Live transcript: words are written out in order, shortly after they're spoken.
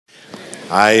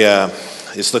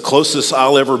It's the closest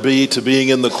I'll ever be to being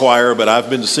in the choir, but I've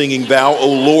been singing Thou, O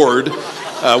Lord,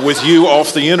 with you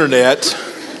off the internet,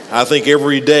 I think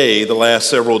every day the last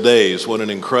several days. What an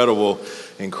incredible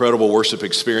worship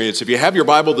experience. If you have your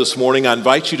Bible this morning, I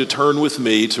invite you to turn with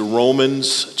me to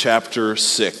Romans chapter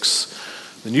 6.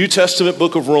 The New Testament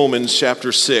book of Romans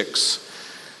chapter 6.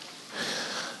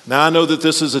 Now I know that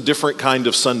this is a different kind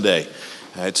of Sunday.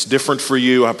 It's different for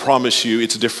you. I promise you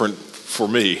it's different for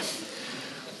me.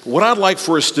 What I'd like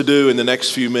for us to do in the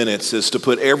next few minutes is to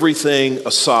put everything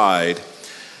aside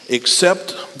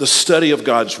except the study of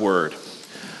God's Word.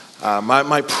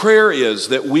 My prayer is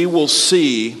that we will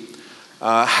see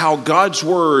how God's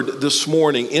Word this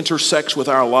morning intersects with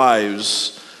our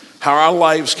lives, how our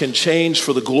lives can change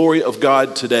for the glory of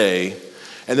God today,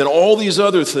 and then all these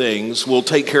other things will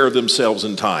take care of themselves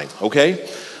in time, okay?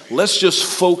 Let's just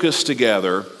focus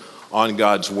together on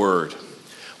God's Word.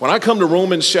 When I come to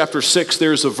Romans chapter 6,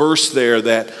 there's a verse there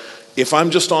that, if I'm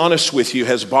just honest with you,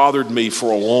 has bothered me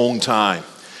for a long time.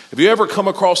 Have you ever come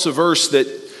across a verse that,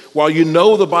 while you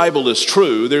know the Bible is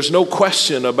true, there's no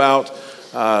question about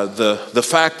the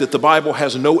fact that the Bible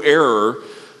has no error,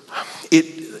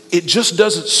 it just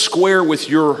doesn't square with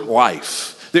your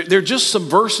life. There are just some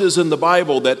verses in the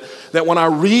Bible that when I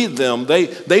read them,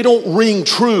 they don't ring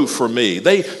true for me.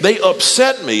 They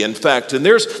upset me, in fact. And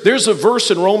there's a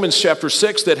verse in Romans chapter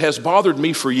 6 that has bothered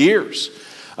me for years.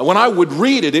 When I would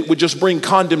read it, it would just bring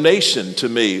condemnation to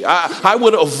me. I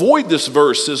would avoid this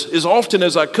verse as often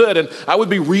as I could, and I would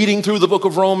be reading through the book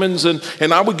of Romans, and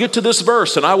I would get to this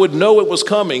verse, and I would know it was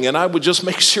coming, and I would just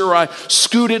make sure I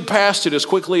scooted past it as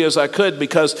quickly as I could,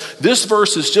 because this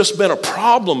verse has just been a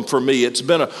problem for me. It's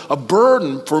been a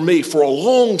burden for me for a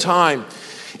long time,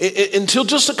 until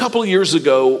just a couple of years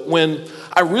ago, when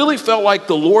I really felt like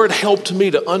the Lord helped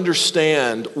me to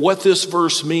understand what this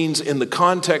verse means in the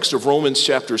context of Romans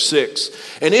chapter 6.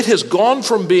 And it has gone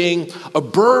from being a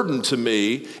burden to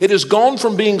me, it has gone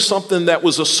from being something that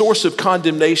was a source of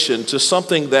condemnation to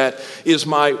something that is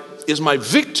my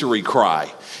victory cry.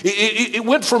 It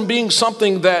went from being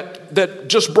something that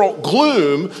just brought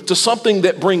gloom to something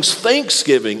that brings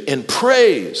thanksgiving and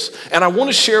praise. And I want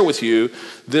to share with you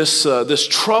this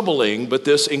troubling but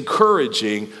this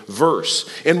encouraging verse.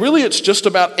 And really it's just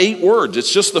about 8 words.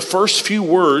 It's just the first few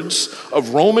words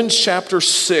of Romans chapter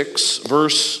 6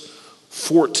 verse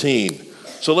 14.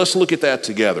 So let's look at that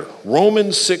together.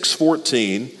 Romans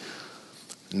 6:14.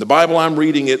 In the Bible I'm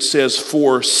reading, it says,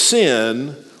 "For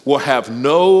sin will have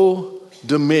no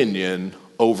dominion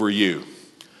over you."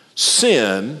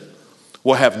 Sin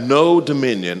will have no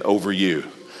dominion over you.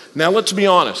 Now let's be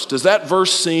honest. Does that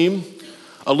verse seem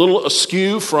a little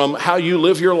askew from how you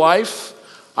live your life?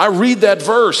 I read that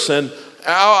verse, and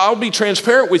I'll be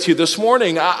transparent with you this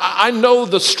morning. I know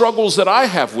the struggles that I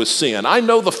have with sin. I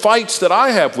know the fights that I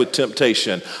have with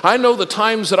temptation. I know the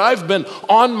times that I've been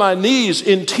on my knees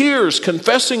in tears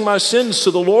confessing my sins to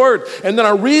the Lord. And then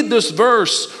I read this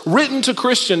verse written to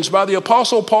Christians by the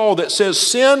Apostle Paul that says,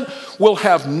 sin will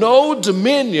have no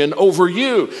dominion over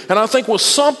you. And I think, well,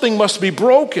 something must be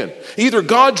broken. Either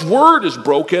God's word is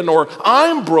broken or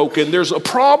I'm broken. There's a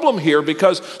problem here,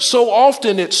 because so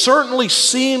often it certainly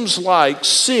seems like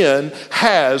sin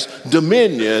has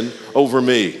dominion over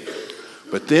me.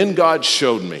 But then God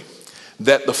showed me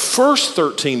that the first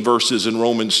 13 verses in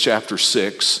Romans chapter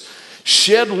 6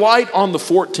 shed light on the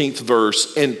 14th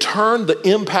verse and turned the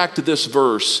impact of this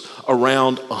verse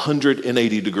around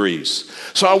 180 degrees.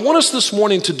 So I want us this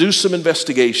morning to do some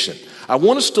investigation. I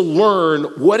want us to learn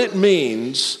what it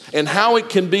means and how it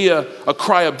can be a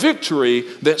cry of victory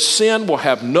that sin will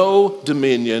have no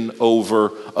dominion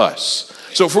over us.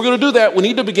 So if we're going to do that, we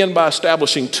need to begin by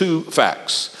establishing 2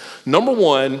 facts. Number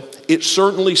one, it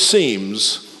certainly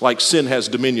seems like sin has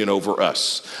dominion over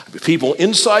us. People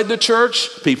inside the church,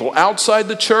 people outside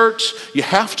the church, you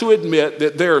have to admit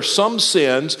that there are some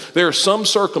sins, there are some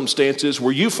circumstances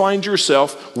where you find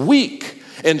yourself weak,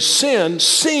 and sin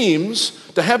seems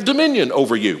to have dominion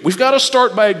over you. We've got to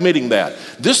start by admitting that.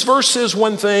 This verse says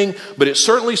one thing, but it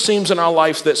certainly seems in our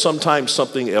life that sometimes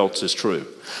something else is true.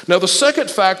 Now, the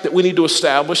second fact that we need to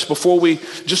establish before we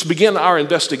just begin our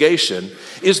investigation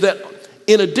is that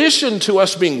in addition to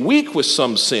us being weak with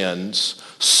some sins,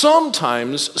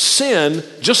 sometimes sin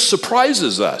just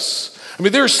surprises us. I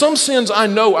mean, there are some sins I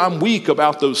know I'm weak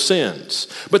about those sins.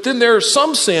 But then there are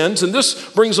some sins, and this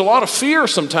brings a lot of fear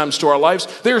sometimes to our lives.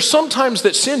 There are sometimes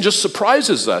that sin just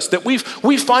surprises us, that we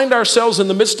find ourselves in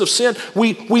the midst of sin.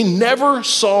 We never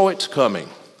saw it coming.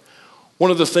 One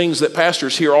of the things that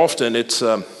pastors hear often, it's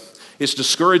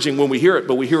discouraging when we hear it,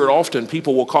 but we hear it often.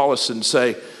 People will call us and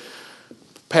say,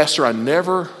 "Pastor, I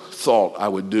never thought I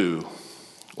would do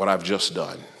what I've just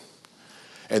done.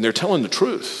 And they're telling the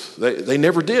truth. They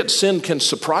never did. Sin can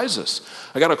surprise us.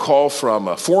 I got a call from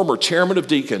a former chairman of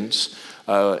deacons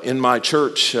in my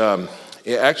church.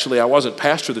 Actually, I wasn't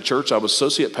pastor of the church. I was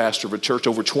associate pastor of a church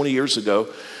over 20 years ago.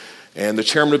 And the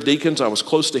chairman of deacons, I was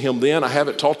close to him then. I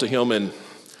haven't talked to him in,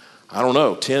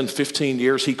 10, 15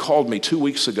 years. He called me 2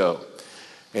 weeks ago.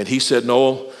 And he said,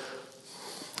 Noel,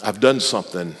 I've done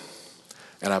something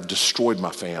and I've destroyed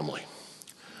my family.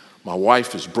 My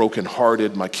wife is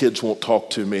brokenhearted. My kids won't talk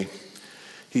to me.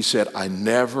 He said, I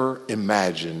never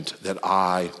imagined that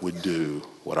I would do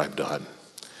what I've done.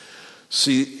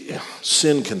 See,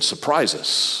 sin can surprise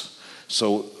us.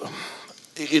 So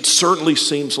it certainly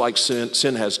seems like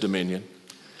sin has dominion,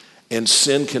 and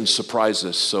sin can surprise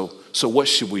us. So what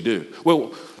should we do?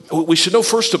 Well, we should know,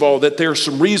 first of all, that there are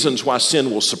some reasons why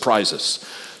sin will surprise us.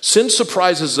 Sin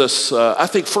surprises us, I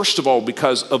think, first of all,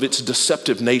 because of its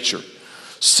deceptive nature.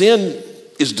 Sin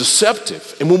is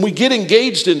deceptive. And when we get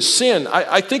engaged in sin,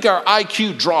 I think our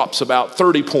IQ drops about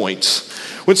 30 points.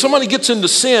 When somebody gets into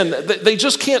sin, they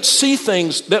just can't see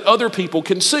things that other people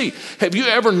can see. Have you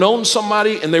ever known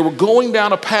somebody and they were going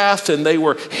down a path and they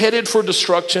were headed for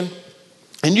destruction?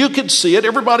 And you could see it.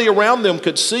 Everybody around them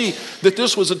could see that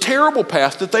this was a terrible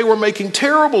path, that they were making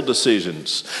terrible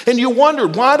decisions. And you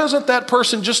wondered, why doesn't that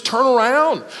person just turn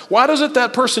around? Why doesn't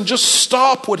that person just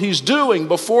stop what he's doing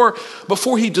before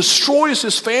he destroys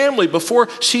his family, before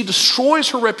she destroys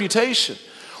her reputation?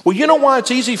 Well, you know why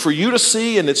it's easy for you to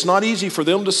see and it's not easy for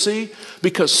them to see?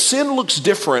 Because sin looks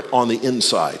different on the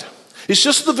inside. It's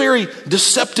just the very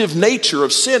deceptive nature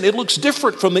of sin. It looks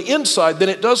different from the inside than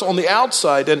it does on the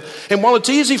outside. And while it's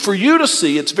easy for you to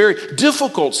see, it's very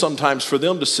difficult sometimes for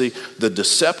them to see the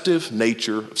deceptive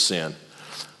nature of sin.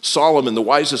 Solomon, the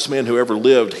wisest man who ever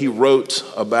lived, he wrote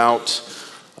about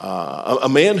a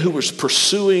man who was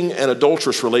pursuing an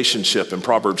adulterous relationship in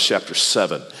Proverbs chapter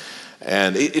 7.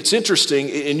 And it's interesting,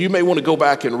 and you may want to go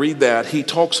back and read that. He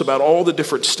talks about all the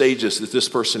different stages that this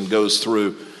person goes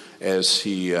through as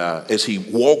he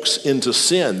walks into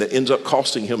sin that ends up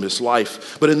costing him his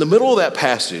life. But in the middle of that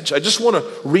passage, I just want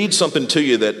to read something to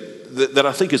you that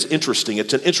I think is interesting.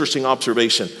 It's an interesting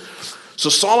observation. So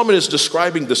Solomon is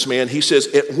describing this man. He says,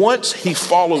 at once he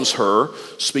follows her,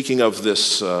 speaking of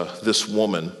this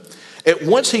woman, at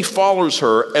once he follows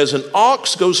her as an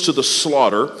ox goes to the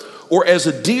slaughter, or as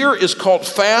a deer is caught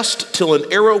fast till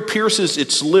an arrow pierces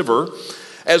its liver,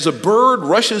 as a bird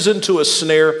rushes into a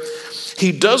snare,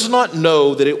 he does not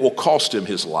know that it will cost him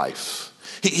his life.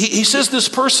 He says this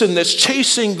person that's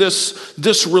chasing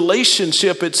this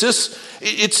relationship, it's as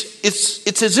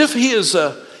if he is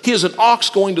an ox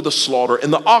going to the slaughter,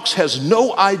 and the ox has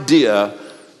no idea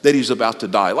that he's about to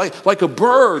die. Like a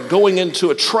bird going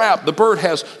into a trap, the bird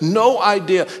has no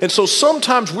idea. And so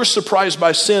sometimes we're surprised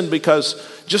by sin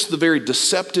because just the very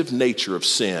deceptive nature of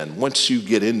sin, once you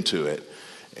get into it,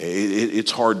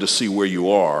 it's hard to see where you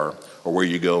are or where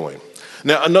you're going.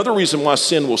 Now, another reason why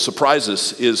sin will surprise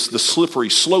us is the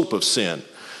slippery slope of sin.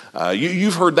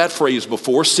 You've heard that phrase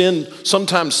before. Sin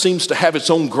sometimes seems to have its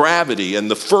own gravity,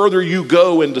 and the further you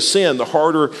go into sin, the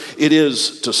harder it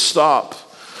is to stop.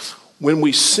 When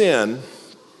we sin,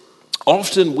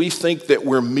 often we think that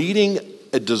we're meeting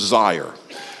a desire.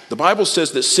 The Bible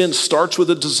says that sin starts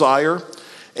with a desire,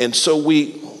 and so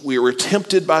we are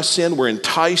tempted by sin. We're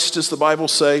enticed, as the Bible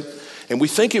says. And we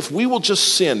think if we will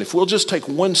just sin, if we'll just take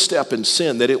one step in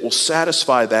sin, that it will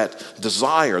satisfy that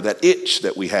desire, that itch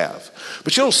that we have.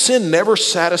 But sin never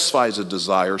satisfies a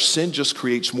desire. Sin just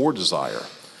creates more desire.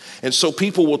 And so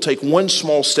people will take one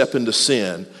small step into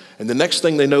sin, and the next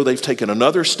thing they know, they've taken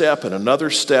another step and another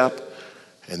step,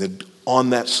 and then on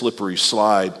that slippery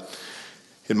slide.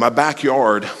 In my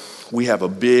backyard, we have a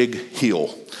big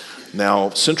hill. Now,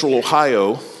 Central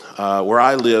Ohio, where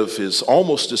I live, is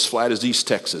almost as flat as East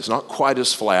Texas. Not quite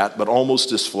as flat, but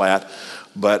almost as flat.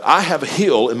 But I have a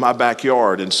hill in my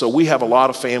backyard, and so we have a lot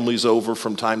of families over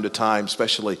from time to time,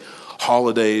 especially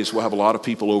holidays. We'll have a lot of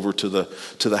people over to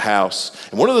the house.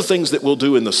 And one of the things that we'll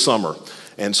do in the summer,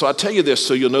 and so I tell you this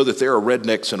so you'll know that there are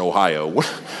rednecks in Ohio.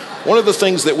 One of the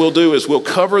things that we'll do is we'll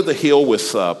cover the hill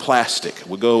with plastic.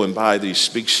 We'll go and buy these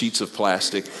big sheets of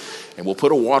plastic, and we'll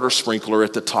put a water sprinkler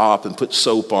at the top and put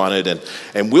soap on it,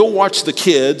 and we'll watch the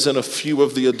kids and a few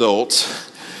of the adults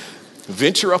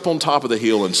venture up on top of the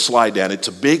hill and slide down. It's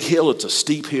a big hill. It's a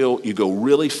steep hill. You go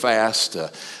really fast,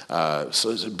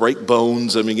 so break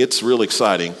bones. I mean, it's real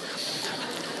exciting.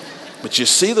 But you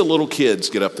see the little kids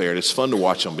get up there, and it's fun to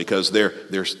watch them because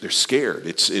they're scared.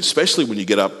 It's especially when you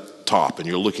get up top and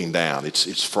you're looking down.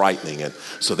 It's frightening, and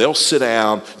so they'll sit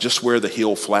down just where the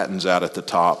hill flattens out at the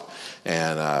top,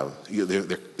 and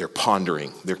they're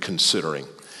pondering, they're considering.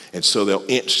 And so they'll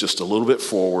inch just a little bit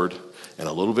forward and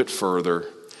a little bit further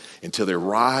until they're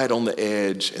right on the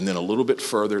edge, and then a little bit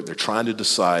further. They're trying to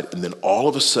decide, and then all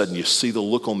of a sudden you see the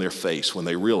look on their face when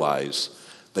they realize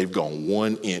they've gone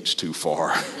 1 inch too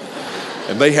far.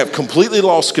 And they have completely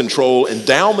lost control, and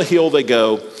down the hill they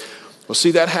go. Well,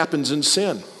 see, that happens in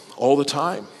sin all the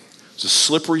time. It's a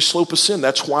slippery slope of sin.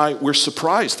 That's why we're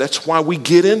surprised. That's why we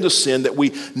get into sin that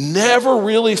we never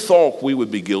really thought we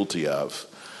would be guilty of.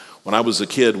 When I was a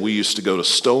kid, we used to go to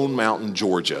Stone Mountain,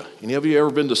 Georgia. Any of you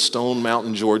ever been to Stone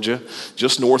Mountain, Georgia?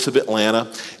 Just north of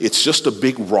Atlanta. It's just a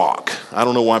big rock. I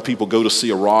don't know why people go to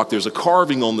see a rock. There's a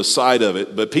carving on the side of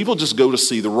it, but people just go to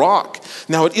see the rock.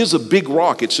 Now, it is a big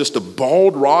rock. It's just a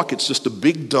bald rock. It's just a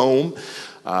big dome.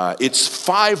 It's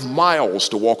 5 miles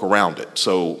to walk around it,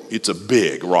 so it's a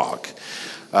big rock.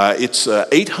 It's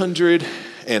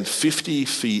 850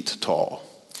 feet tall.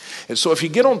 And so if you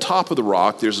get on top of the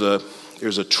rock, there's a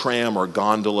tram or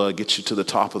gondola, gets you to the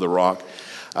top of the rock.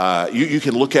 You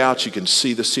can look out, you can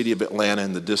see the city of Atlanta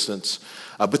in the distance.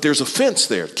 But there's a fence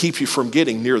there to keep you from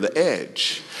getting near the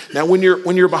edge. Now, when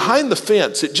you're behind the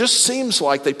fence, it just seems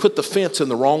like they put the fence in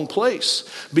the wrong place,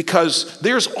 because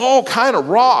there's all kind of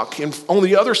rock on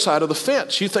the other side of the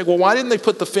fence. You think, well, why didn't they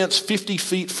put the fence 50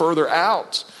 feet further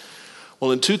out?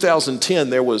 Well, in 2010,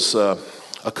 there was a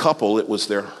couple. It was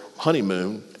their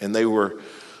honeymoon, and they were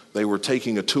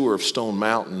taking a tour of Stone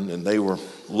Mountain, and they were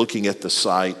looking at the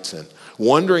site and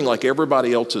wondering, like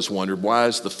everybody else has wondered, why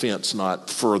is the fence not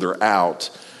further out?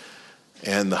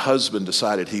 And the husband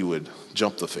decided he would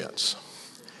jump the fence.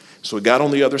 So he got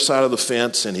on the other side of the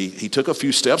fence, and he took a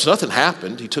few steps. Nothing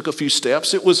happened. He took a few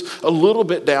steps. It was a little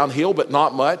bit downhill, but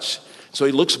not much. So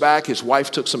he looks back. His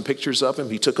wife took some pictures of him.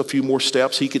 He took a few more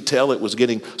steps. He could tell it was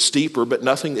getting steeper, but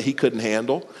nothing that he couldn't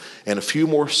handle. And a few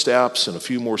more steps and a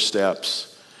few more steps,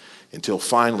 until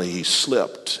finally he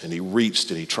slipped and he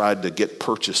reached and he tried to get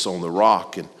purchase on the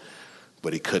rock,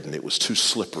 but he couldn't. It was too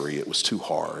slippery. It was too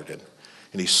hard.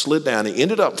 And he slid down. He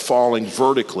ended up falling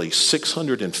vertically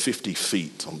 650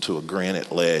 feet onto a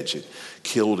granite ledge. It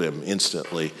killed him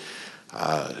instantly.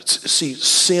 See,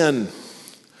 sin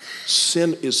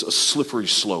is a slippery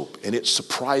slope, and it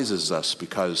surprises us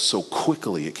because so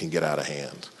quickly it can get out of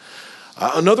hand.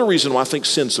 Another reason why I think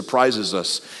sin surprises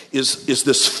us is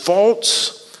this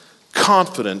false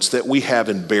confidence that we have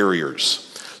in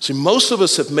barriers. See, most of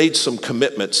us have made some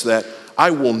commitments that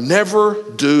I will never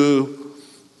do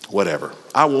whatever.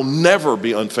 I will never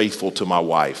be unfaithful to my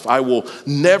wife. I will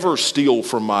never steal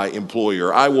from my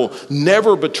employer. I will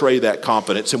never betray that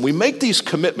confidence. And we make these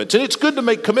commitments, and it's good to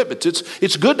make commitments.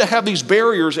 It's good to have these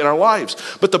barriers in our lives.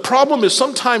 But the problem is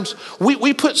sometimes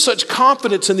we put such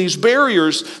confidence in these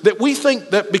barriers that we think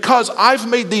that because I've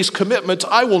made these commitments,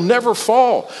 I will never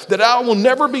fall, that I will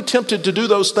never be tempted to do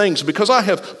those things because I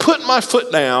have put my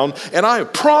foot down and I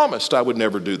have promised I would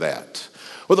never do that.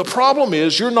 Well, the problem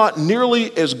is you're not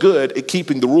nearly as good at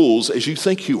keeping the rules as you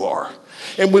think you are.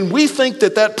 And when we think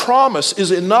that promise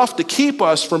is enough to keep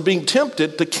us from being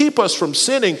tempted, to keep us from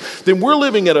sinning, then we're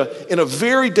living in a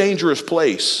very dangerous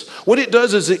place. What it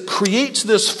does is it creates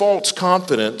this false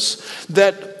confidence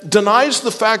that denies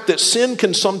the fact that sin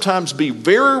can sometimes be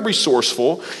very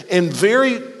resourceful and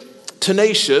very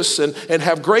tenacious and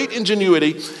have great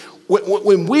ingenuity.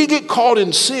 When we get caught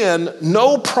in sin,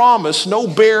 no promise, no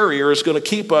barrier is going to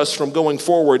keep us from going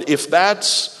forward if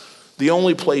that's the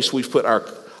only place we've put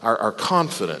our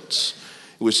confidence.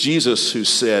 It was Jesus who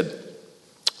said,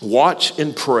 "Watch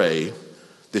and pray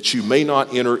that you may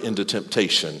not enter into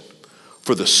temptation,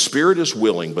 for the spirit is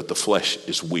willing, but the flesh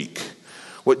is weak."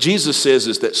 What Jesus says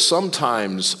is that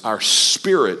sometimes our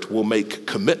spirit will make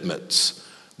commitments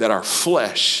that our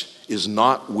flesh is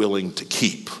not willing to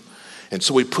keep. And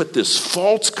so we put this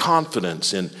false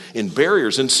confidence in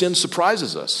barriers, and sin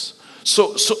surprises us.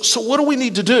 So what do we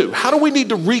need to do? How do we need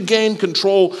to regain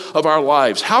control of our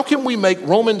lives? How can we make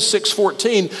Romans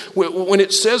 6:14, when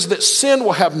it says that sin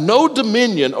will have no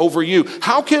dominion over you,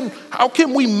 how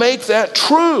can we make that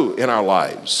true in our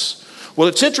lives? Well,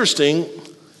 it's interesting.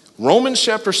 Romans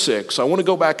chapter 6, I want to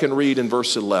go back and read in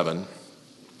verse 11.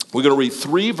 We're going to read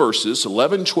 3 verses,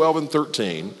 11, 12, and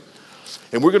 13.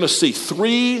 And we're going to see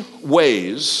 3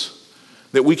 ways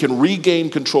that we can regain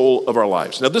control of our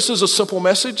lives. Now, this is a simple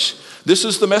message. This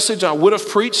is the message I would have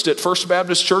preached at First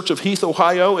Baptist Church of Heath,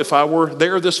 Ohio. If I were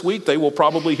there this week, they will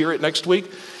probably hear it next week.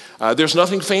 There's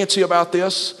nothing fancy about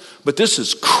this, but this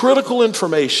is critical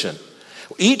information.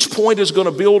 Each point is going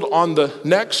to build on the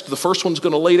next. The first one's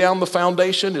going to lay down the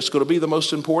foundation. It's going to be the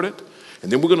most important.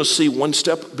 And then we're going to see one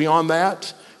step beyond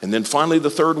that. And then finally, the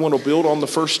third one will build on the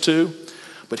first 2.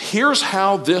 But here's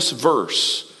how this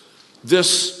verse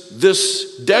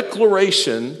this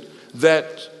declaration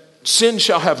that sin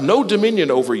shall have no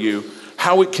dominion over you,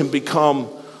 how it can become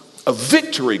a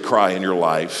victory cry in your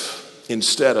life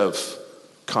instead of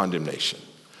condemnation.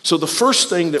 So the first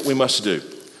thing that we must do,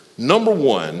 number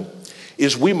one,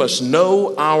 is we must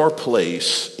know our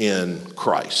place in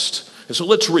Christ. And so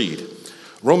let's read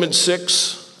Romans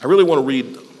 6. I really want to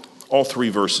read all three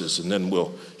verses, and then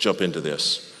we'll jump into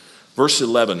this. Verse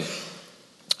 11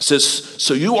 says,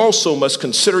 so you also must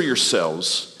consider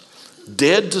yourselves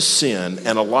dead to sin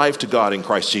and alive to God in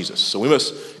Christ Jesus. So we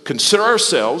must consider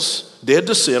ourselves dead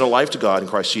to sin, alive to God in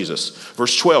Christ Jesus.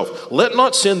 Verse 12, let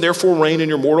not sin therefore reign in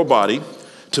your mortal body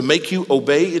to make you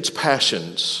obey its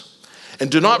passions. And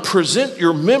do not present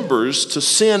your members to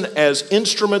sin as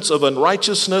instruments of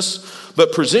unrighteousness,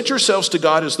 but present yourselves to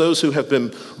God as those who have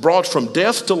been brought from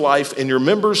death to life, and your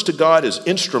members to God as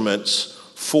instruments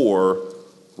for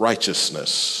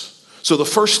righteousness. So the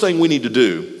first thing we need to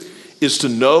do is to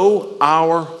know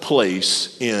our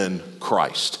place in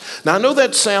Christ. Now I know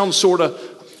that sounds sort of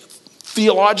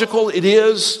theological, it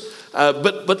is,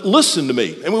 but listen to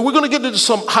me. I mean, we're going to get into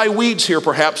some high weeds here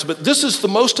perhaps, but this is the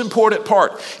most important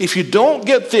part. If you don't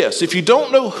get this, if you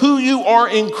don't know who you are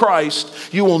in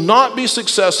Christ, you will not be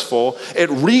successful at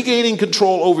regaining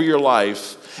control over your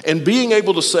life and being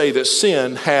able to say that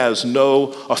sin has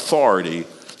no authority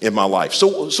in my life.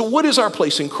 So what is our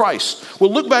place in Christ?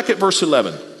 Well, look back at verse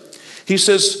 11. He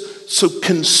says, so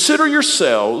consider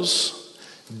yourselves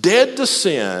dead to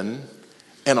sin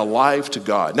and alive to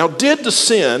God. Now, dead to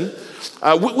sin,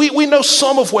 we know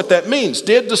some of what that means.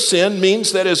 Dead to sin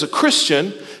means that as a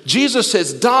Christian, Jesus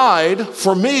has died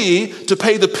for me to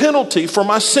pay the penalty for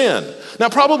my sin. Now,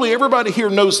 probably everybody here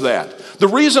knows that. The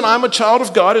reason I'm a child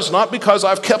of God is not because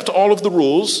I've kept all of the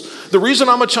rules. The reason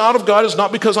I'm a child of God is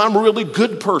not because I'm a really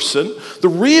good person. The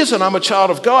reason I'm a child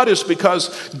of God is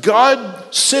because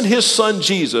God sent his son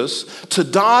Jesus to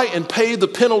die and pay the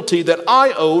penalty that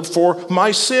I owed for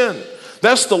my sin.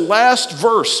 That's the last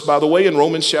verse, by the way, in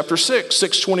Romans chapter 6,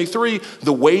 6:23.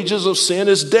 The wages of sin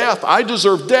is death. I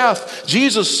deserve death.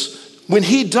 Jesus, when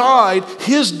he died,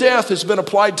 his death has been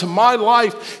applied to my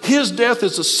life. His death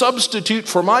is a substitute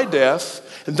for my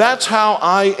death. And that's how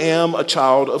I am a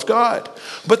child of God.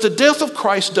 But the death of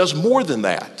Christ does more than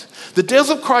that. The death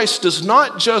of Christ does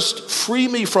not just free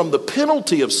me from the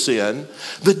penalty of sin.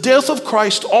 The death of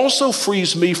Christ also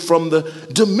frees me from the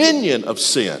dominion of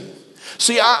sin.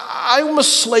 See, I'm a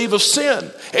slave of sin.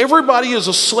 Everybody is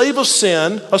a slave of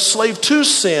sin, a slave to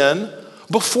sin,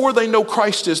 before they know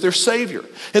Christ as their Savior.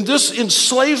 And this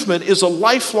enslavement is a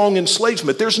lifelong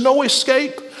enslavement. There's no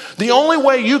escape. The only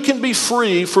way you can be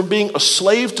free from being a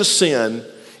slave to sin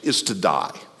is to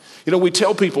die. You know, we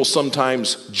tell people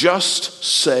sometimes, just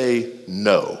say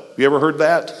no. You ever heard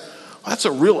that? That's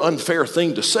a real unfair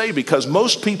thing to say because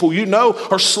most people you know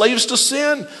are slaves to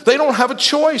sin. They don't have a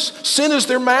choice. Sin is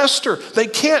their master. They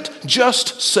can't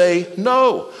just say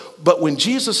no. But when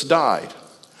Jesus died,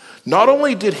 not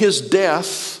only did his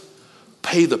death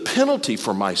pay the penalty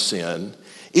for my sin,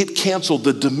 it canceled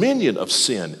the dominion of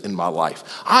sin in my life.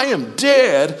 I am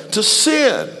dead to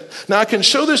sin. Now I can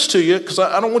show this to you because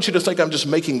I don't want you to think I'm just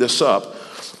making this up.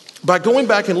 By going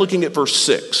back and looking at verse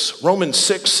 6, Romans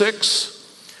 6:6,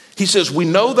 he says, we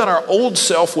know that our old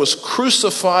self was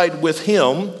crucified with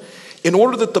him in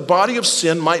order that the body of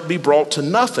sin might be brought to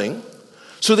nothing,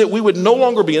 so that we would no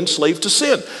longer be enslaved to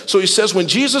sin. So he says, when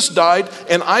Jesus died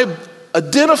and I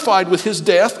identified with his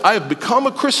death, I have become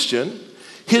a Christian,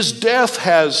 his death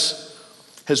has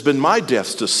been my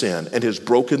death to sin and has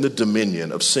broken the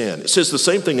dominion of sin. It says the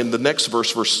same thing in the next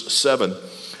verse, verse 7.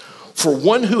 For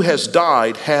one who has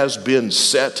died has been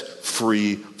set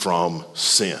free from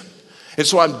sin. And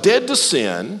so I'm dead to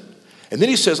sin, and then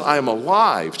he says I am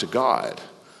alive to God.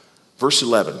 Verse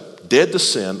 11, dead to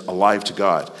sin, alive to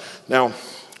God. Now,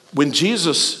 when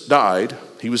Jesus died,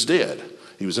 he was dead.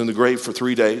 He was in the grave for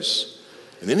 3 days,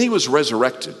 and then he was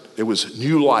resurrected. It was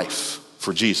new life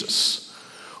for Jesus.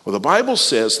 Well, the Bible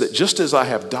says that just as I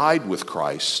have died with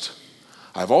Christ,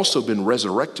 I've also been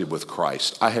resurrected with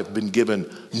Christ. I have been given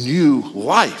new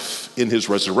life in his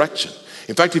resurrection.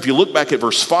 In fact, if you look back at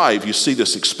verse 5, you see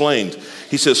this explained.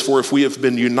 He says, for if we have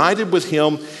been united with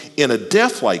him in a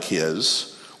death like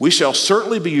his, we shall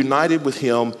certainly be united with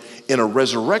him in a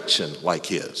resurrection like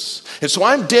his. And so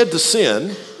I'm dead to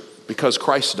sin because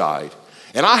Christ died.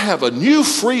 And I have a new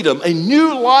freedom, a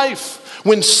new life.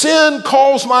 When sin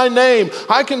calls my name,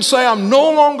 I can say I'm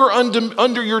no longer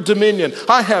under your dominion.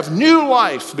 I have new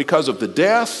life because of the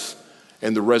death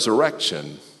and the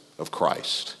resurrection of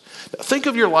Christ. Now, think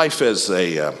of your life as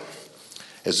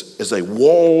a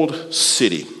walled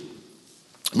city.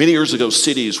 Many years ago,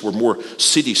 cities were more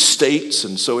city-states,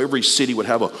 and so every city would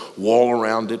have a wall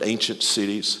around it, ancient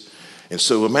cities. And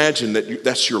so imagine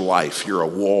that's your life. You're a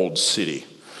walled city.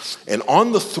 And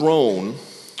on the throne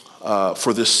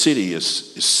for this city is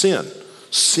sin.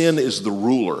 Sin is the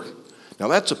ruler. Now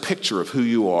that's a picture of who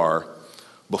you are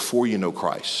before you know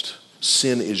Christ.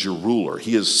 Sin is your ruler.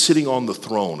 He is sitting on the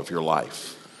throne of your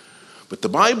life. But the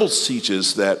Bible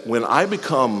teaches that when I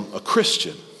become a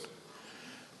Christian,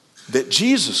 that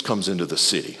Jesus comes into the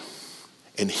city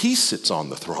and he sits on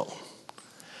the throne.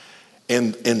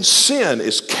 And sin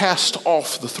is cast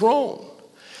off the throne.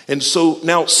 And so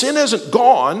now sin hasn't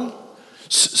gone.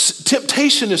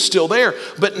 Temptation is still there.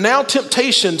 But now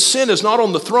sin is not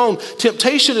on the throne.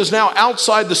 Temptation is now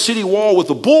outside the city wall with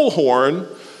a bullhorn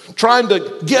trying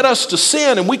to get us to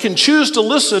sin. And we can choose to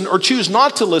listen or choose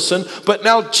not to listen. But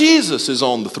now Jesus is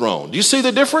on the throne. Do you see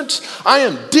the difference? I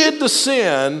am dead to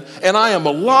sin and I am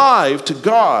alive to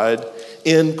God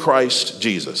in Christ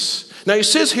Jesus. Now he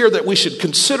says here that we should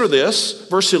consider this,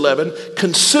 verse 11,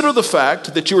 consider the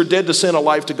fact that you are dead to sin,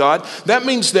 alive to God. That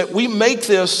means that we make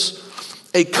this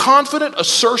a confident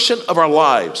assertion of our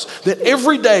lives, that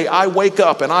every day I wake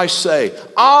up and I say,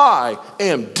 I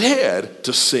am dead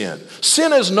to sin.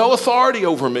 Sin has no authority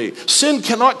over me. Sin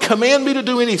cannot command me to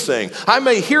do anything. I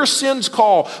may hear sin's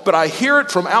call, but I hear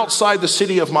it from outside the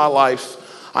city of my life.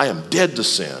 I am dead to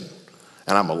sin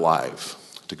and I'm alive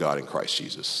to God in Christ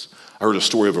Jesus. I heard a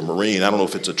story of a Marine. I don't know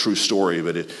if it's a true story,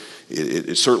 but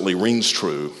it certainly rings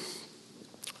true.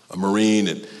 A Marine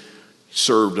and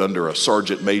served under a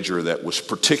sergeant major that was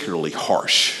particularly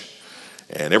harsh.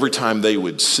 And every time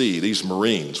these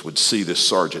Marines would see this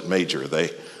sergeant major,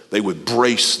 they would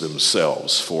brace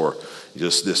themselves for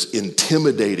just this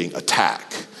intimidating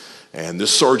attack. And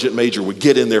this sergeant major would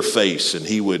get in their face and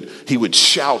he would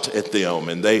shout at them,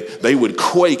 and they would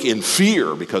quake in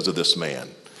fear because of this man.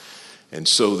 And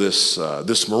so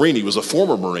this Marine, he was a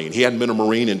former Marine. He hadn't been a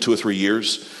Marine in 2 or 3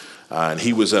 years. And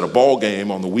he was at a ball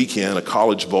game on the weekend, a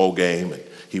college ball game. And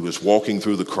he was walking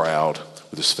through the crowd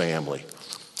with his family.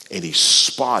 And he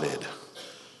spotted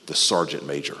the sergeant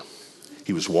major.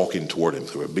 He was walking toward him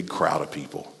through a big crowd of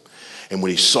people. And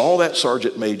when he saw that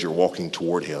sergeant major walking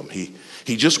toward him, he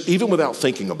just, even without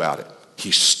thinking about it,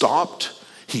 he stopped.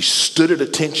 He stood at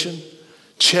attention.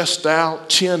 Chest out,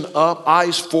 chin up,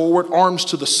 eyes forward, arms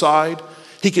to the side.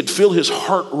 He could feel his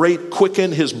heart rate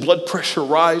quicken, his blood pressure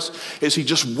rise as he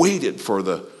just waited for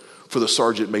the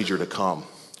sergeant major to come.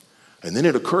 And then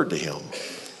it occurred to him,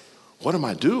 what am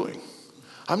I doing?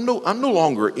 I'm no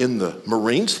longer in the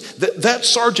Marines. That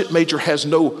sergeant major has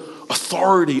no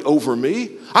authority over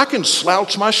me. I can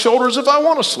slouch my shoulders if I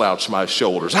want to slouch my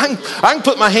shoulders. I can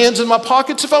put my hands in my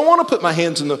pockets if I want to put my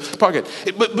hands in the pocket.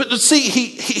 But see,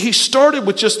 he started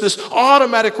with just this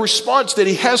automatic response that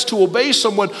he has to obey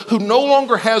someone who no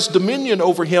longer has dominion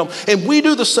over him. And we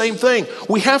do the same thing.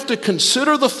 We have to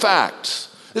consider the fact.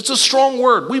 It's a strong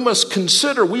word. We must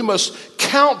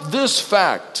count this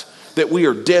fact that we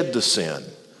are dead to sin.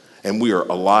 And we are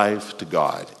alive to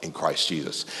God in Christ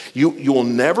Jesus. You will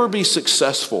never be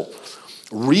successful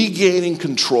regaining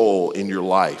control in your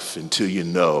life until you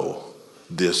know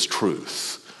this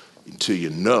truth, until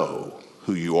you know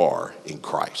who you are in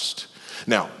Christ.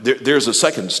 Now, there's a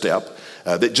second step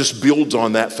that just builds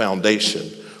on that foundation.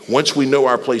 Once we know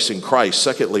our place in Christ,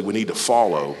 secondly, we need to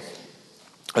follow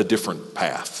a different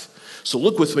path. So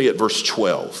look with me at verse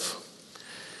 12.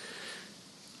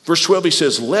 Verse 12, he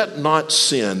says, let not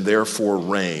sin therefore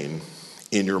reign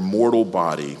in your mortal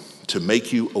body to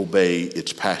make you obey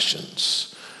its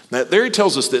passions. Now, there he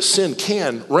tells us that sin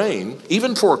can reign,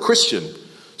 even for a Christian.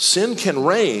 Sin can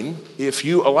reign if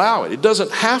you allow it. It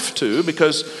doesn't have to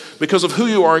because of who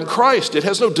you are in Christ. It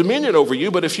has no dominion over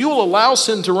you, but if you will allow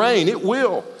sin to reign, it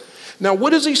will. Now, what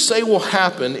does he say will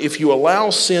happen if you allow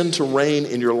sin to reign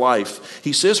in your life?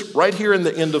 He says right here in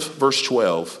the end of verse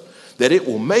 12 that it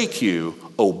will make you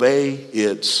obey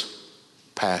its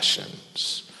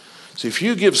passions. So if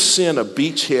you give sin a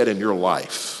beachhead in your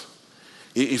life,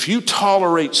 if you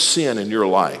tolerate sin in your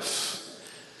life,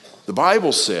 the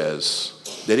Bible says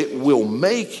that it will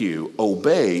make you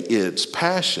obey its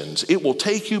passions. It will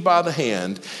take you by the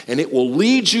hand and it will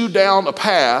lead you down a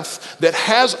path that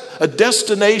has a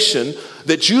destination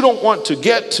that you don't want to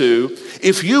get to.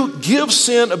 If you give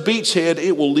sin a beachhead,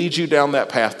 it will lead you down that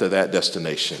path to that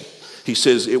destination. He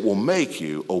says it will make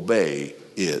you obey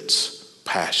its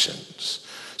passions.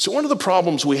 So one of the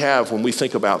problems we have when we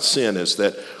think about sin is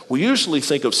that we usually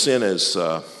think of sin as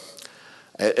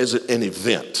an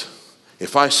event.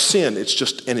 If I sin, it's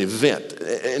just an event,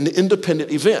 an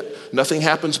independent event. Nothing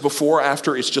happens before or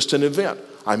after, it's just an event.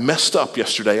 I messed up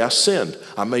yesterday, I sinned.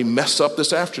 I may mess up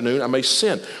this afternoon, I may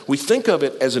sin. We think of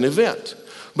it as an event.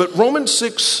 But Romans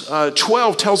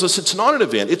 6:12 tells us it's not an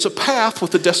event. It's a path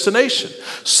with a destination.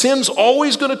 Sin's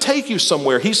always going to take you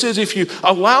somewhere. He says if you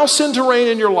allow sin to reign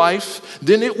in your life,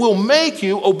 then it will make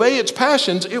you obey its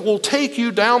passions. It will take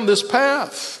you down this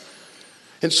path.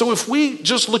 And so if we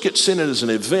just look at sin as an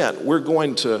event, we're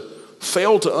going to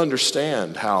fail to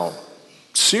understand how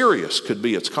serious could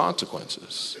be its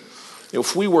consequences.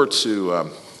 If we were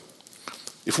to,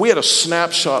 if we had a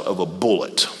snapshot of a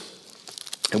bullet,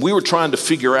 and we were trying to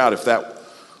figure out if that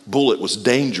bullet was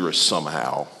dangerous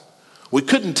somehow, we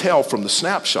couldn't tell from the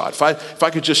snapshot. If I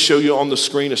could just show you on the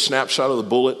screen a snapshot of the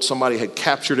bullet, somebody had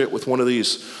captured it with one of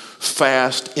these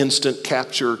fast, instant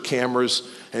capture cameras,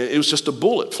 and it was just a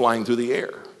bullet flying through the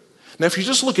air. Now, if you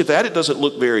just look at that, it doesn't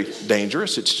look very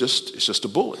dangerous. It's just a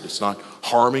bullet. It's not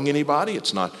harming anybody.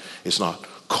 It's not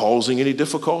causing any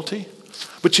difficulty.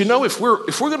 But you know, if we're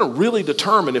going to really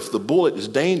determine if the bullet is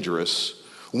dangerous,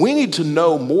 we need to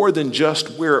know more than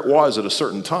just where it was at a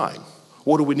certain time.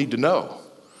 What do we need to know?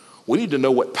 We need to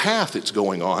know what path it's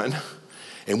going on,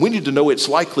 and we need to know its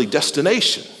likely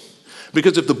destination.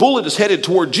 Because if the bullet is headed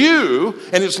towards you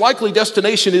and its likely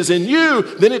destination is in you,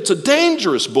 then it's a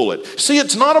dangerous bullet. See,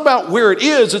 it's not about where it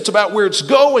is, it's about where it's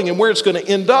going and where it's going to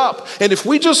end up. And if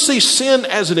we just see sin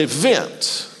as an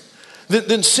event,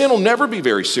 then sin will never be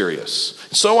very serious.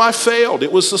 So I failed.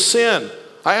 It was a sin.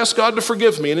 I asked God to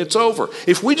forgive me, and it's over.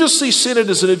 If we just see sin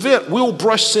as an event, we'll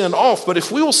brush sin off. But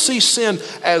if we will see sin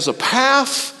as a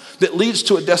path that leads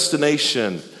to a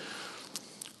destination,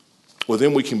 well,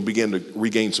 then we can begin to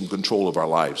regain some control of our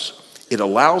lives. It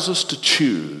allows us to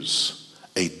choose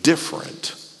a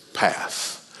different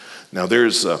path. Now,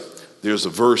 there's a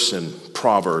verse in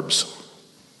Proverbs,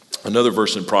 another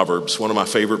verse in Proverbs, one of my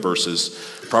favorite verses,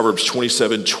 Proverbs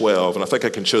 27:12, and I think I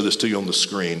can show this to you on the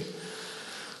screen.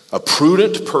 A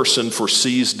prudent person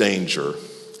foresees danger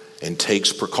and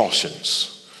takes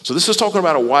precautions. So this is talking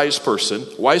about a wise person.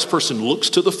 A wise person looks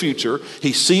to the future.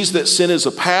 He sees that sin is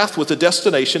a path with a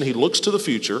destination. He looks to the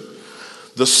future.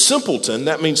 The simpleton,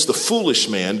 that means the foolish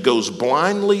man, goes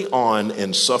blindly on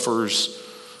and suffers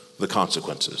the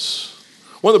consequences.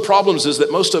 One of the problems is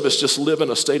that most of us just live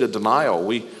in a state of denial.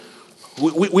 We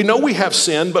know we have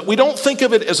sin, but we don't think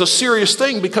of it as a serious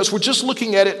thing because we're just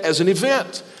looking at it as an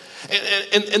event.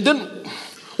 And then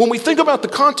when we think about the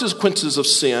consequences of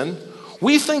sin,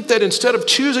 we think that instead of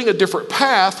choosing a different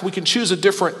path, we can choose a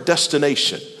different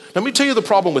destination. Let me tell you the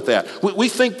problem with that. We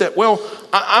think that, well,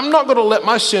 I'm not going to let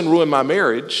my sin ruin my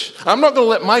marriage. I'm not going to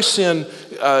let my sin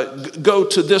go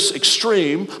to this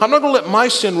extreme. I'm not going to let my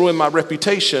sin ruin my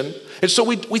reputation. And so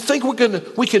we think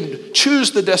we can choose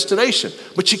the destination,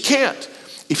 but you can't.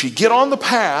 If you get on the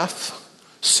path,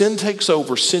 sin takes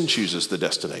over. Sin chooses the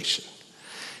destination.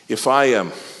 If I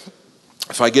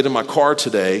get in my car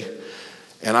today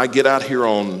and I get out here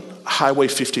on Highway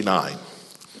 59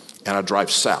 and I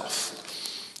drive south,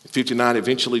 59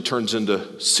 eventually turns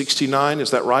into 69,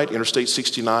 is that right? Interstate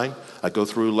 69. I go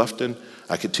through Lufton,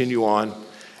 I continue on,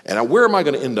 and where am I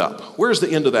going to end up? Where's the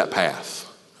end of that path?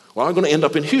 Well, I'm going to end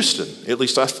up in Houston. At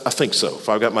least I think so, if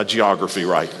I've got my geography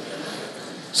right.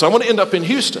 So I'm going to end up in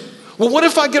Houston. Well, what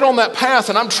if I get on that path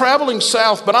and I'm traveling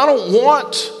south, but I don't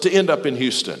want to end up in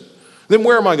Houston? Then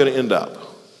where am I going to end up?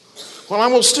 Well, I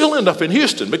will still end up in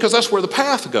Houston because that's where the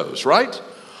path goes, right?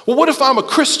 Well, what if I'm a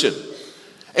Christian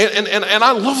and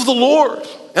I love the Lord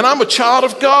and I'm a child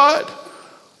of God?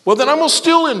 Well, then I'm going to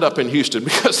still end up in Houston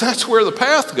because that's where the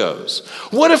path goes.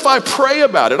 What if I pray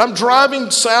about it? I'm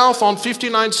driving south on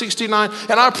 5969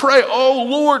 and I pray, oh,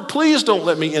 Lord, please don't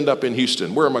let me end up in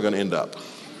Houston. Where am I going to end up?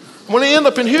 I'm going to end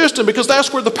up in Houston because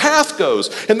that's where the path goes.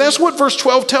 And that's what verse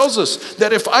 12 tells us,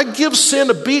 that if I give sin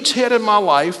a beachhead in my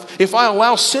life, if I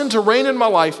allow sin to reign in my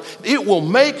life, it will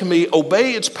make me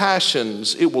obey its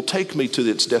passions. It will take me to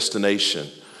its destination.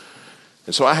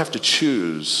 And so I have to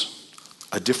choose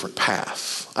a different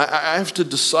path. I have to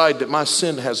decide that my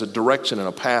sin has a direction and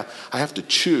a path. I have to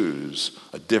choose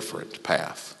a different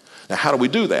path. Now, how do we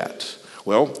do that?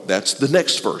 Well, that's the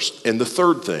next verse and the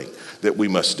third thing that we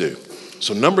must do.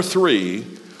 So number 3,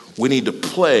 we need to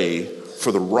play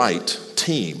for the right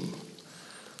team.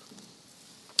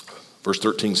 Verse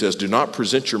 13 says, do not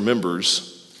present your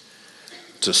members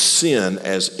to sin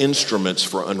as instruments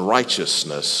for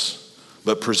unrighteousness,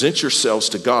 but present yourselves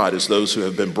to God as those who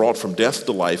have been brought from death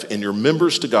to life, and your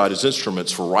members to God as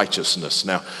instruments for righteousness.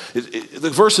 Now,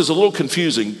 the verse is a little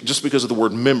confusing just because of the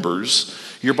word members.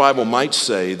 Your Bible might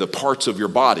say the parts of your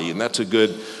body, and that's a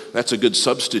good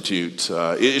substitute.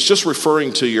 It's just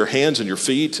referring to your hands and your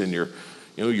feet and your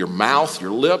your mouth,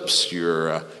 your lips,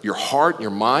 your heart,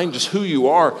 your mind, just who you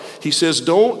are. He says,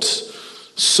 don't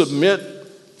submit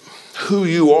who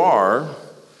you are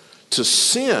to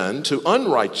sin, to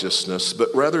unrighteousness, but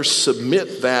rather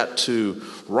submit that to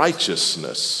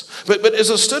righteousness. But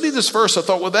as I studied this verse, I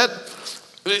thought, well,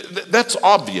 that's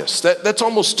obvious. That's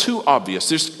almost too obvious.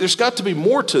 There's got to be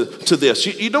more to this.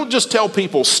 You don't just tell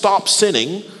people, stop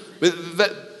sinning.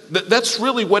 That's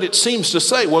really what it seems to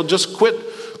say. Well, just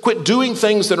quit doing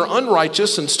things that are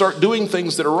unrighteous and start doing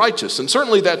things that are righteous. And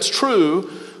certainly that's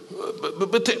true,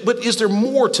 but is there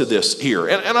more to this here?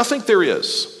 And I think there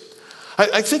is.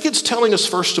 I think it's telling us,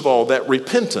 first of all, that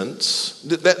repentance,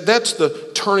 that's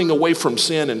the turning away from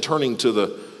sin and turning to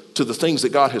the things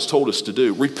that God has told us to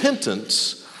do.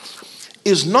 Repentance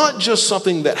is not just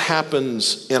something that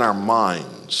happens in our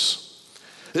minds.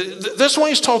 That's why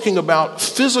he's talking about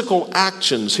physical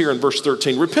actions here in verse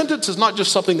 13. Repentance is not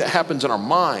just something that happens in our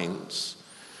minds.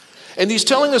 And he's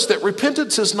telling us that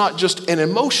repentance is not just an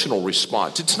emotional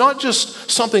response. It's not just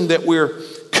something that we're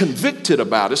convicted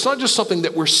about. It's not just something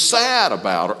that we're sad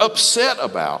about or upset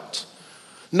about.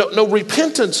 No,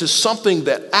 repentance is something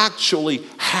that actually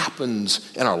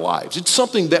happens in our lives. It's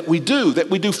something that we do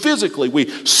physically. We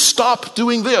stop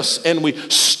doing this and we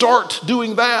start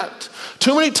doing that.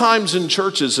 Too many times in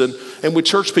churches and with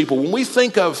church people, when we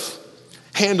think of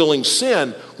handling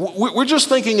sin, we're just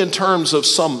thinking in terms of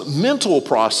some mental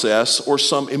process or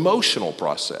some emotional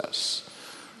process.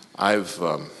 I've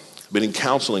been in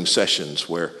counseling sessions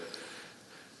where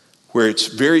it's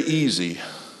very easy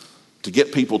to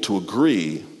get people to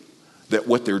agree that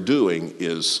what they're doing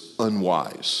is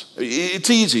unwise. It's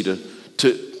easy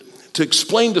to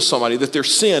explain to somebody that their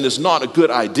sin is not a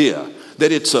good idea,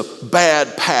 that it's a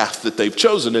bad path that they've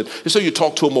chosen. And so you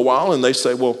talk to them a while and they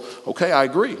say, well, okay, I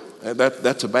agree.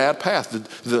 That's a bad path.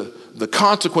 The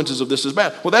consequences of this is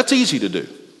bad. Well, that's easy to do.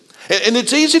 And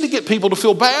it's easy to get people to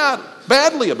feel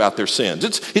badly about their sins.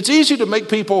 It's easy to make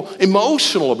people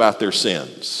emotional about their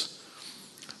sins.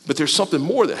 But there's something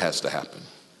more that has to happen.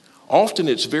 Often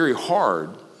it's very hard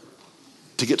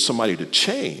to get somebody to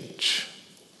change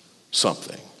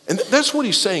something. And that's what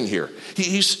he's saying here.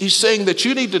 He's saying that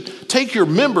you need to take your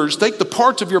members, take the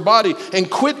parts of your body, and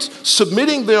quit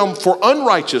submitting them for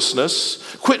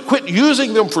unrighteousness, quit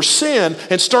using them for sin,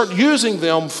 and start using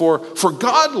them for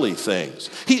godly things.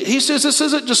 He says this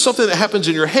isn't just something that happens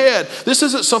in your head. This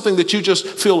isn't something that you just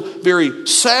feel very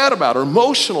sad about or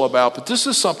emotional about, but this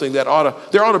is something that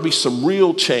there ought to be some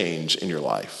real change in your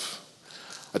life.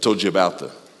 I told you about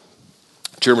the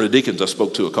chairman of deacons I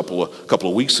spoke to a couple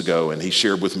of weeks ago, and he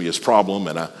shared with me his problem,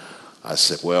 and I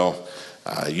said, well,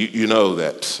 you know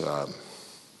that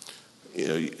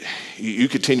you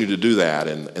continue to do that,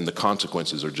 and the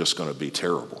consequences are just going to be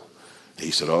terrible. And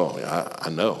he said, oh, I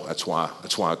know. That's why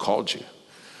I called you.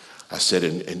 I said,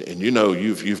 and you know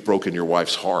you've broken your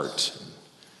wife's heart,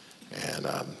 and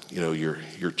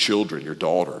your children, your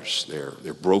daughters,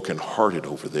 they're brokenhearted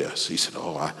over this. He said,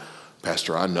 oh,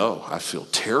 Pastor, I know. I feel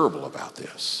terrible about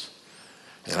this.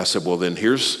 And I said, well, then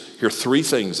here are three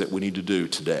things that we need to do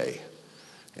today.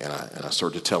 And I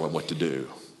started to tell him what to do.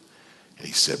 And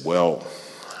he said, well,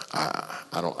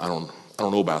 I don't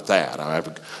know about that.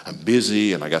 I'm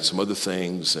busy and I got some other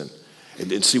things.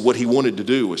 And see, what he wanted to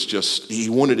do was he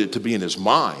wanted it to be in his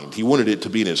mind. He wanted it to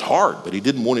be in his heart, but he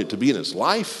didn't want it to be in his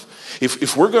life.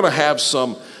 If we're going to have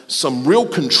some real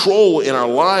control in our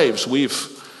lives, we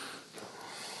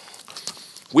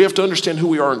have to understand who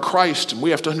we are in Christ, and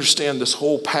we have to understand this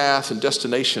whole path and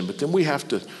destination, but then we have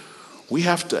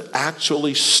to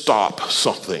actually stop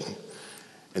something,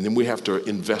 and then we have to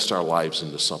invest our lives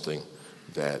into something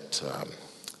that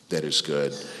is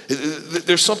good.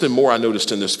 There's something more I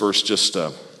noticed in this verse just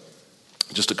a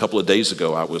couple of days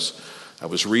ago. I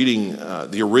was reading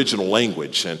the original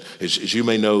language, and as you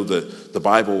may know, the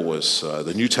Bible was,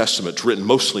 the New Testament written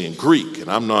mostly in Greek, and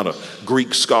I'm not a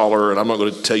Greek scholar, and I'm not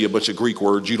going to tell you a bunch of Greek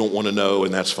words you don't want to know,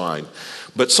 and that's fine.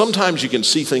 But sometimes you can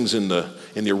see things in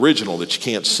the original that you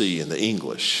can't see in the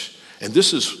English. And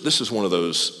this is one of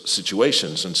those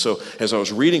situations. And so as I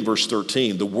was reading verse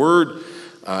 13, the word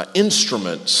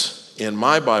instruments in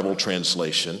my Bible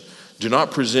translation do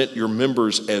not present your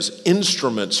members as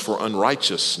instruments for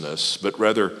unrighteousness, but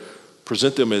rather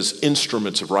present them as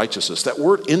instruments of righteousness. That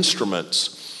word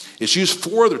instruments is used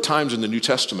 4 other times in the New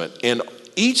Testament, and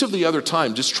each of the other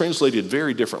times it's translated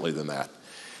very differently than that.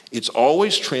 It's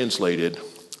always translated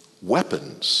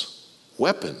weapons.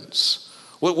 Weapons.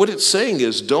 What it's saying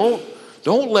is don't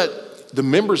let the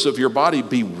members of your body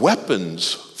be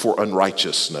weapons for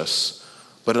unrighteousness,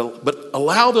 but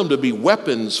allow them to be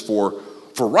weapons for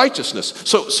righteousness.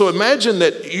 So imagine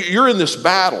that you're in this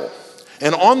battle,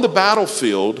 And on the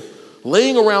battlefield,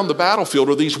 laying around the battlefield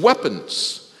are these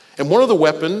weapons. And one of the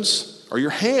weapons are your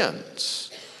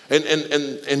hands and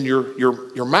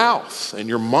your mouth and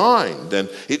your mind. And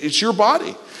it's your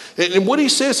body. And what he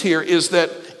says here is that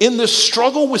in this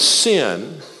struggle with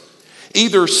sin,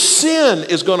 either sin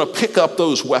is going to pick up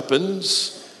those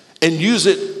weapons and use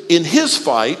it in his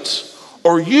fight,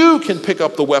 or you can pick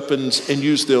up the weapons and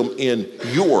use them in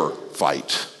your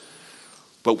fight.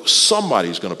 But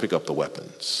somebody's going to pick up the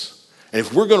weapons. And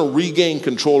if we're going to regain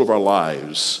control of our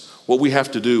lives, what we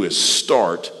have to do is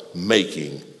start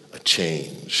making a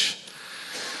change.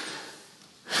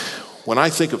 When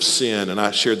I think of sin, and I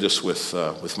shared this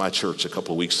with my church a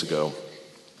couple of weeks ago,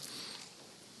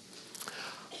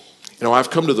 I've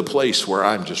come to the place where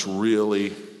I'm just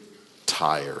really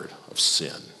tired of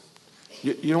sin.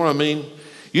 You know what I mean?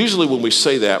 Usually when we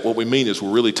say that, what we mean is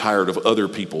we're really tired of other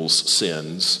people's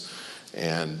sins.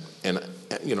 And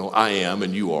I am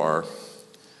and you are.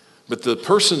 But the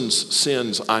person's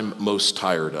sins I'm most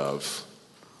tired of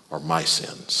are my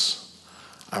sins.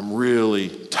 I'm really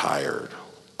tired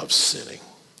of sinning.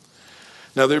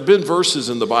 Now, there have been verses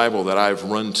in the Bible that I've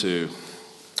run to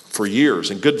for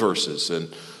years, and good verses,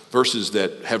 and verses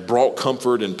that have brought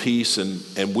comfort and peace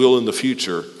and will in the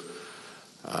future.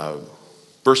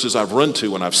 Verses I've run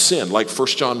to when I've sinned, like 1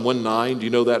 John 1:9. Do you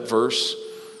know that verse?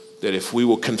 That if we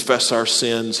will confess our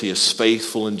sins, he is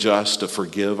faithful and just to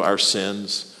forgive our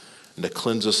sins and to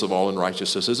cleanse us of all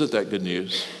unrighteousness. Isn't that good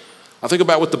news? I think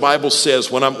about what the Bible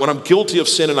says. When I'm guilty of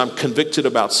sin and I'm convicted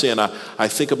about sin, I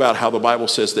think about how the Bible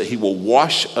says that he will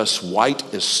wash us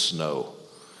white as snow.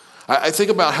 I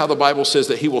think about how the Bible says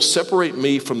that he will separate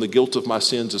me from the guilt of my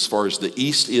sins as far as the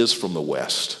east is from the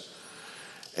west.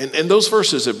 And those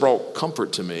verses have brought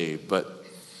comfort to me, but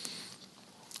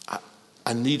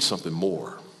I need something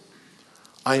more.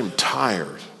 I am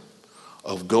tired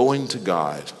of going to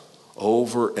God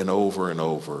over and over and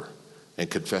over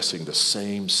and confessing the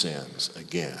same sins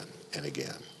again and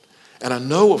again. And I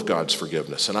know of God's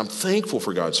forgiveness, and I'm thankful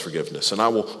for God's forgiveness, and I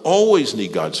will always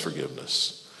need God's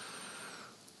forgiveness.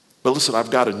 But listen, I've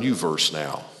got a new verse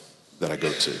now that I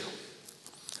go to.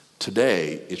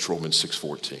 Today, it's Romans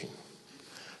 6:14.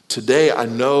 Today, I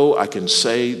know I can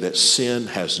say that sin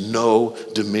has no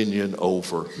dominion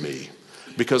over me,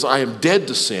 because I am dead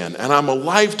to sin and I'm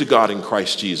alive to God in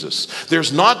Christ Jesus.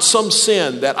 There's not some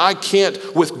sin that I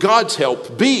can't, with God's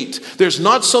help, beat. There's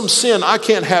not some sin I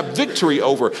can't have victory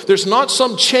over. There's not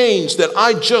some change that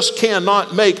I just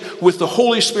cannot make with the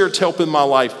Holy Spirit's help in my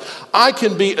life. I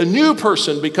can be a new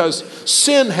person because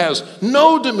sin has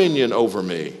no dominion over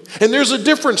me. And there's a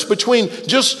difference between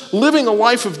just living a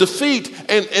life of defeat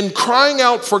and crying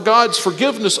out for God's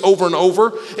forgiveness over and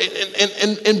over,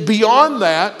 and beyond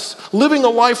that, living a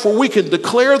life where we can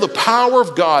declare the power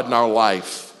of God in our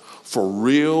life for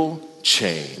real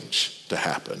change to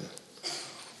happen.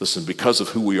 Listen, because of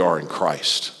who we are in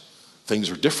Christ, things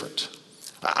are different.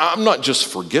 I'm not just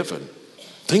forgiven.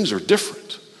 Things are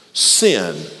different.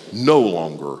 Sin no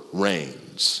longer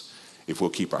reigns if we'll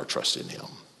keep our trust in him.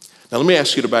 Now, let me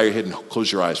ask you to bow your head and close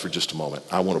your eyes for just a moment.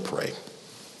 I want to pray.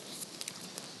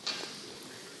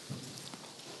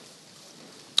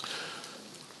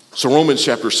 So Romans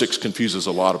chapter 6 confuses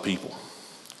a lot of people.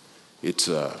 It's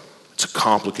a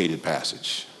complicated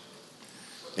passage.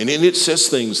 And it says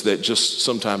things that just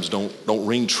sometimes don't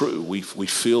ring true. We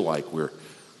feel like we're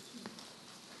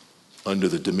under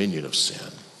the dominion of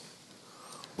sin.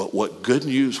 But what good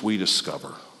news we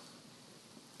discover,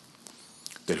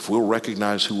 that if we'll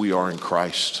recognize who we are in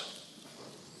Christ,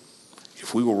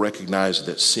 if we will recognize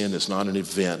that sin is not an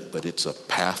event, but it's a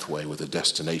pathway with a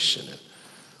destination, and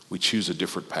we choose a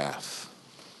different path.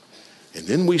 And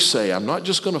then we say, I'm not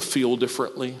just going to feel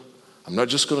differently, I'm not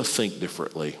just going to think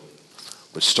differently,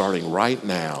 but starting right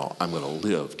now, I'm going to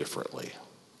live differently.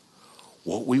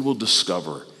 What we will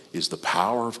discover is the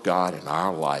power of God in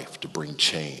our life to bring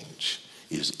change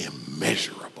is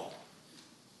immeasurable.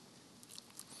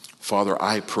 Father,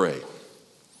 I pray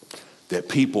that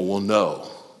people will know,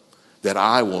 that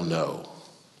I will know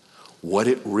what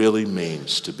it really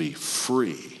means to be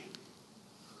free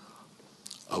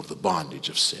of the bondage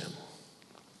of sin.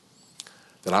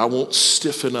 That I won't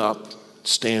stiffen up,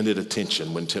 stand at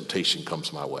attention when temptation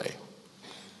comes my way.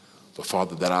 But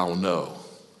Father, that I'll know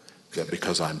that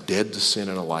because I'm dead to sin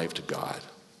and alive to God,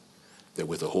 that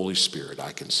with the Holy Spirit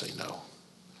I can say no.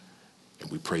 And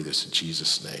we pray this in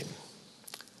Jesus' name.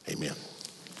 Amen.